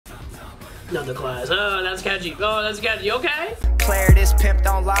Another class. Oh, that's catchy. Oh, that's catchy. Okay. Player, this pimp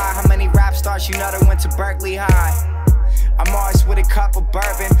don't lie. How many rap stars you know that went to Berkeley High? I'm always with a cup of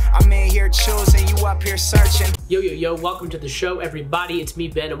bourbon. I'm in here choosing, you up here searching. Yo, welcome to the show, everybody. It's me,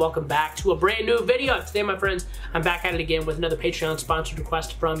 Ben, and welcome back to a brand new video. Today, my friends, I'm back at it again with another Patreon sponsored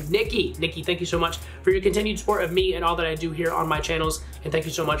request from Nikki. Nikki, thank you so much for your continued support of me and all that I do here on my channels, and thank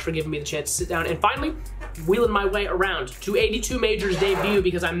you so much for giving me the chance to sit down and finally wheeling my way around to 82MAJOR's debut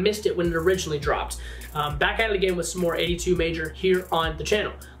because I missed it when it originally dropped. Back at it again with some more 82MAJOR here on the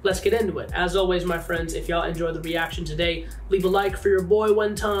channel. Let's get into it. As always, my friends, if y'all enjoy the reaction today, leave a like for your boy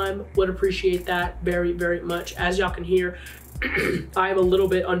one time. Would appreciate that very, very much. As y'all can hear, I am a little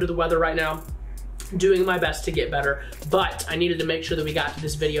bit under the weather right now, doing my best to get better, but I needed to make sure that we got to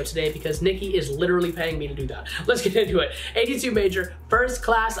this video today because Nikki is literally paying me to do that. Let's get into it. 82MAJOR first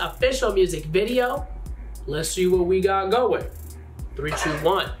class official music video. Let's see what we got going. 3, 2,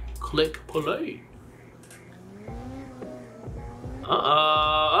 1, click play.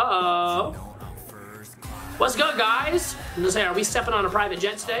 What's good, guys? I'm gonna say, are we stepping on a private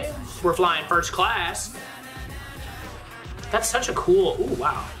jet today? We're flying first class. That's such a cool, ooh,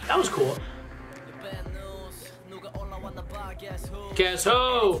 wow, that was cool. Guess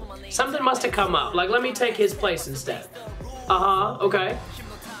who? Something must have come up. Like, let me take his place instead. Okay.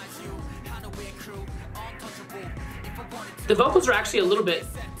 The vocals are actually a little bit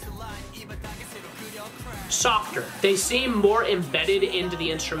softer. They seem more embedded into the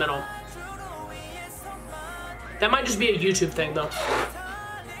instrumental. That might just be a YouTube thing, though.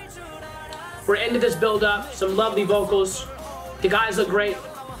 We're into this build-up. Some lovely vocals. The guys look great.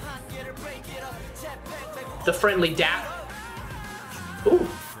 The friendly dap. Ooh.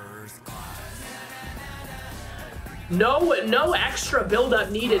 No extra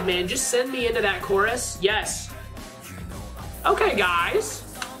build-up needed, man. Just send me into that chorus. Yes. Okay, guys.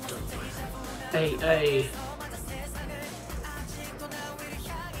 Hey.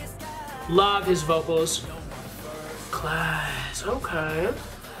 Love his vocals. Class. Okay.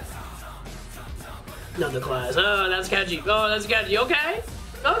 Another class. Oh, that's catchy. Oh, that's catchy. Okay.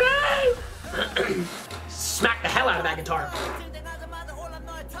 Okay. Smack the hell out of that guitar.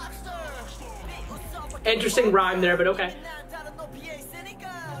 Interesting rhyme there, but okay.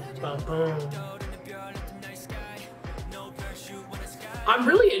 I'm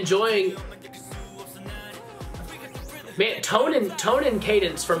really enjoying, man, tone and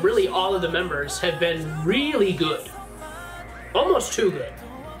cadence from really all of the members have been really good. Almost too good.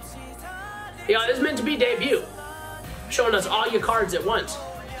 Yeah, this is meant to be debut. Showing us all your cards at once.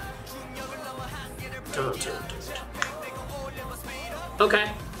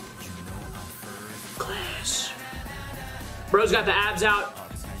 Okay. Class. Bro's got the abs out.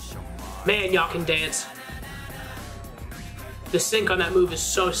 Man, y'all can dance. The sync on that move is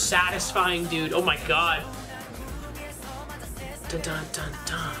so satisfying, dude. Oh my god. Dun, dun, dun,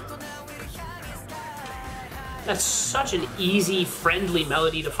 dun. That's such an easy, friendly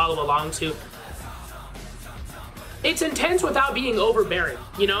melody to follow along to. It's intense without being overbearing,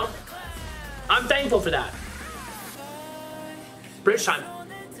 you know? I'm thankful for that. Bridge time.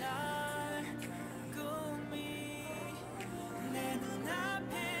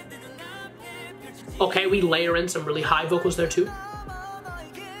 Okay, we layer in some really high vocals there too.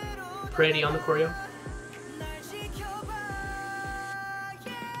 Pretty on the choreo.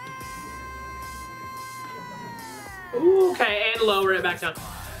 Ooh, okay, and lower it back down.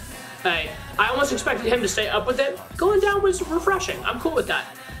 Hey, I almost expected him to stay up with it. Going down was refreshing. I'm cool with that.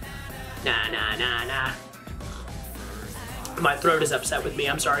 Nah. My throat is upset with me.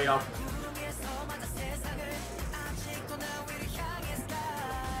 I'm sorry, y'all.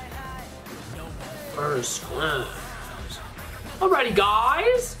 First class. Alrighty,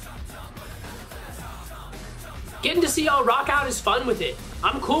 guys. Getting to see y'all rock out is fun with it.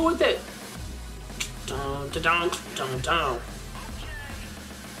 I'm cool with it.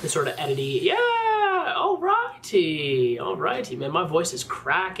 This sort of edity. Yeah, alrighty, man. My voice is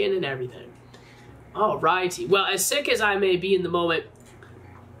cracking and everything. Alrighty. Well, as sick as I may be in the moment,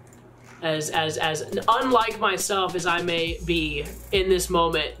 as unlike myself as I may be in this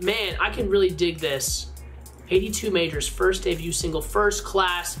moment, man, I can really dig this. 82MAJOR's first debut single, First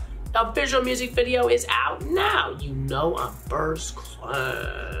Class, official music video is out now. You know I'm first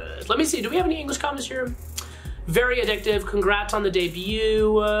class. Let me see, do we have any English comments here? Very addictive, congrats on the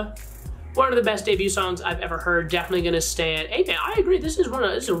debut. One of the best debut songs I've ever heard, definitely gonna stand. Hey man, I agree, this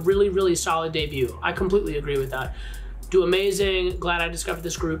is a really, really solid debut. I completely agree with that. Do amazing, glad I discovered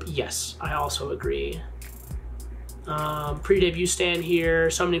this group. Yes, I also agree. Pre-debut stand here,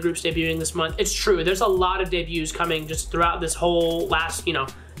 so many groups debuting this month. It's true, there's a lot of debuts coming just throughout this whole last,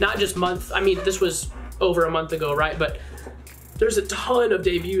 not just month, I mean, this was over a month ago, right? But there's a ton of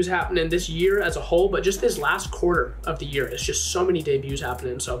debuts happening this year as a whole, but just this last quarter of the year, it's just so many debuts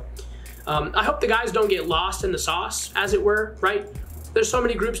happening. So I hope the guys don't get lost in the sauce, as it were, right? There's so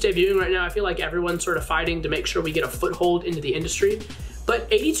many groups debuting right now. I feel like everyone's sort of fighting to make sure we get a foothold into the industry. But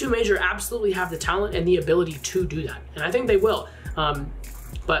 82MAJOR absolutely have the talent and the ability to do that. And I think they will.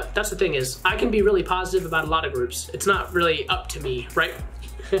 But that's the thing is, I can be really positive about a lot of groups. It's not really up to me, right?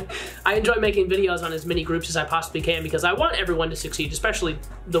 I enjoy making videos on as many groups as I possibly can because I want everyone to succeed, especially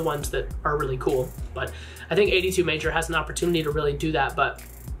the ones that are really cool. But I think 82MAJOR has an opportunity to really do that. But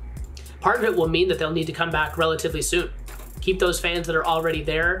part of it will mean that they'll need to come back relatively soon. Keep those fans that are already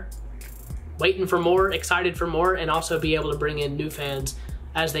there waiting for more, excited for more, and also be able to bring in new fans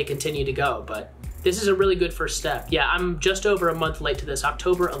as they continue to go. But this is a really good first step. Yeah, I'm just over a month late to this.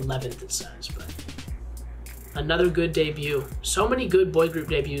 October 11th, it says. But another good debut. So many good boy group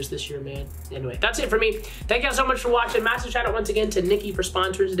debuts this year, man. Anyway, that's it for me. Thank y'all so much for watching. Massive shout out once again to Nikki for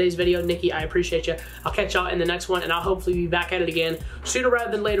sponsoring today's video. Nikki, I appreciate you. I'll catch y'all in the next one, and I'll hopefully be back at it again sooner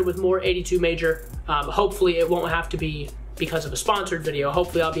rather than later with more 82MAJOR. Hopefully it won't have to be because of a sponsored video.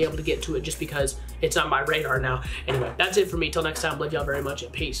 Hopefully I'll be able to get to it just because it's on my radar now. Anyway, that's it for me. Till next time, love y'all very much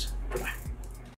and peace. Goodbye.